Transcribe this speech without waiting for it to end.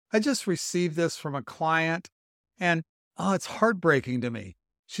I just received this from a client and oh, it's heartbreaking to me.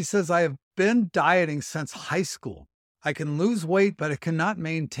 She says, I have been dieting since high school. I can lose weight, but I cannot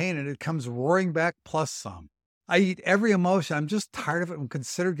maintain it. It comes roaring back plus some. I eat every emotion. I'm just tired of it and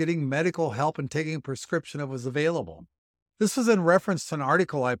consider getting medical help and taking a prescription if it was available. This was in reference to an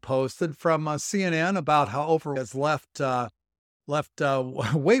article I posted from CNN about how Oprah has left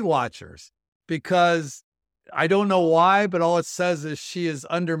Weight Watchers because I don't know why, but all it says is she is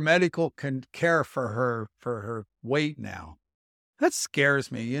under medical care for her weight now. That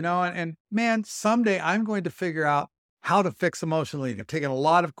scares me, and man, someday I'm going to figure out how to fix emotional eating. I've taken a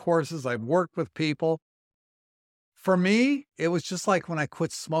lot of courses. I've worked with people. For me, it was just like when I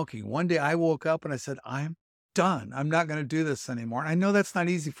quit smoking. One day I woke up and I said, I'm done. I'm not going to do this anymore. And I know that's not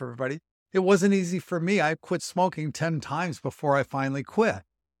easy for everybody. It wasn't easy for me. I quit smoking 10 times before I finally quit.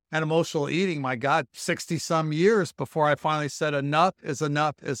 And emotional eating, my God, 60 some years before I finally said enough is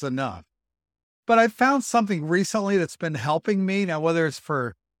enough is enough. But I found something recently that's been helping me. Now, whether it's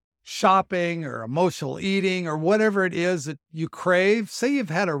for shopping or emotional eating or whatever it is that you crave, say you've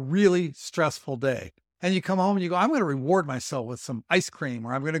had a really stressful day and you come home and you go, I'm going to reward myself with some ice cream,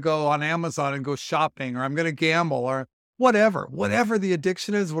 or I'm going to go on Amazon and go shopping, or I'm going to gamble, or whatever the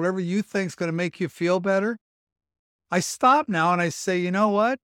addiction is, whatever you think is going to make you feel better. I stop now and I say, you know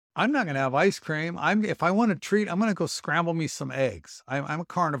what? I'm not going to have ice cream. If I want a treat, I'm going to go scramble me some eggs. I'm a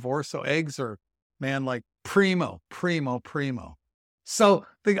carnivore, so eggs are, man, like primo. So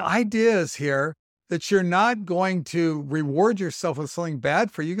the idea is here that you're not going to reward yourself with something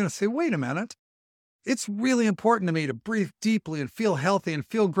bad for you. You're going to say, wait a minute. It's really important to me to breathe deeply and feel healthy and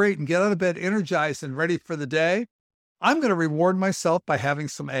feel great and get out of bed energized and ready for the day. I'm going to reward myself by having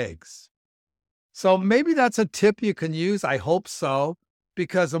some eggs. So maybe that's a tip you can use. I hope so,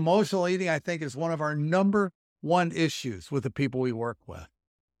 because emotional eating, I think, is one of our number one issues with the people we work with.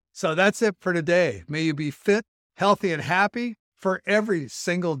 So that's it for today. May you be fit, healthy, and happy for every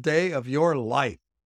single day of your life.